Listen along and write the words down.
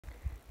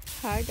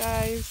Hi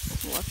guys,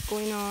 what's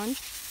going on?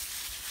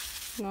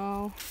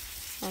 Now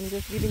I'm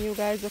just giving you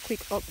guys a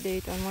quick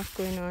update on what's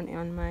going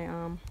on my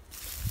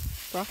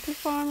broccoli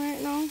farm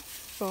right now.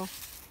 So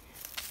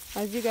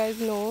as you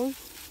guys know,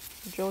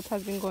 drought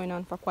has been going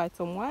on for quite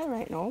some while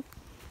right now,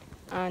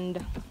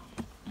 and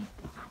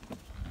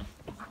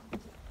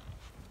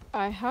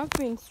I have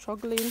been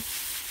struggling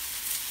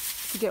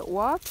to get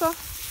water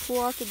to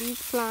water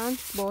these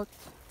plants, but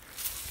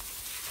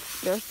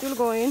they're still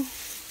going.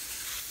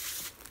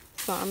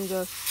 So I'm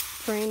just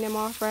spraying them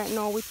off right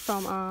now with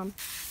some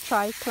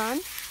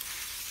triclan,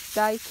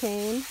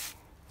 dicane,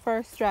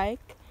 first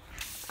strike,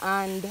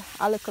 and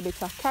a little bit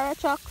of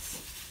Carachox.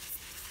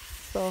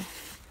 So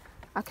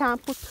I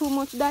can't put too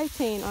much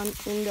dicane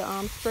in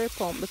the spray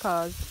pump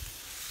because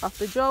of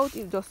the drought.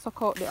 It just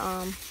suck out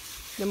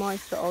the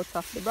moisture out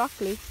of the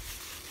broccoli.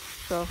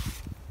 So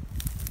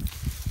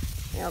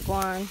yeah, go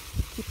on,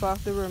 keep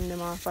off the worm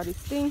them off of this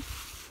thing.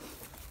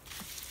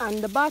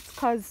 And the bats,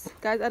 cause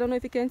guys, I don't know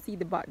if you can see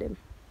the bat them.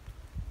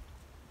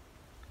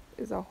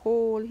 There's a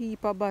whole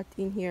heap of bat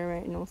in here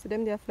right now. So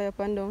them they fly up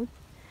and down,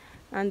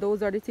 and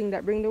those are the things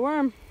that bring the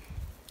worm,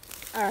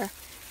 or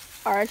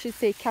I should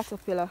say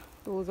caterpillar.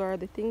 Those are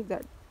the things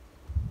that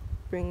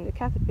bring the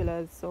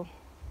caterpillars. So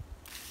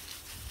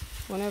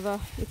whenever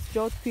it's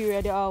drought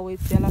period, you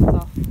always see a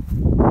lot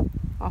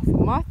of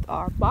moth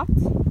or bat,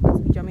 as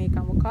we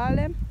Jamaican will call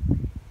them.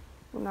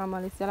 We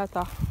normally see a lot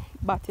of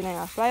bat in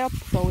here fly up,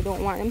 so we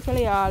don't want them to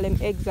lay all them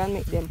eggs and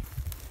make them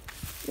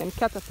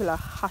caterpillar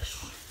hash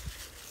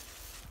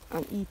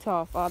and eat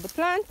off all the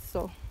plants.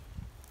 So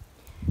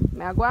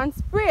I go and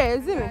spray,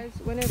 isn't it?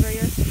 Whenever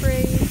you're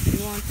spraying,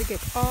 you want to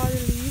get all the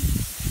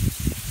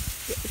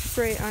leaves, get the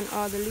spray on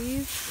all the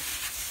leaves,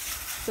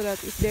 so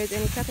that if there's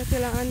any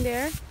caterpillar on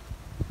there,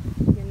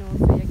 you know,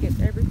 so you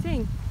get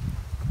everything.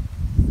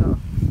 So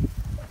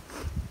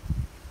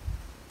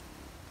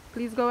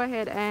please go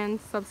ahead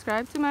and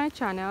subscribe to my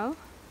channel,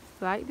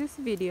 like this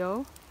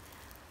video,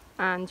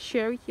 and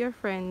share with your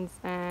friends,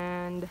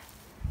 and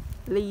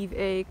leave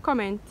a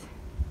comment.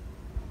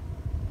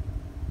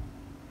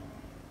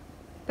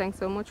 Thanks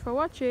so much for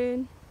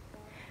watching,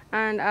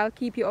 and I'll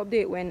keep you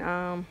updated when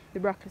the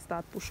broccoli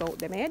start push out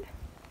them head.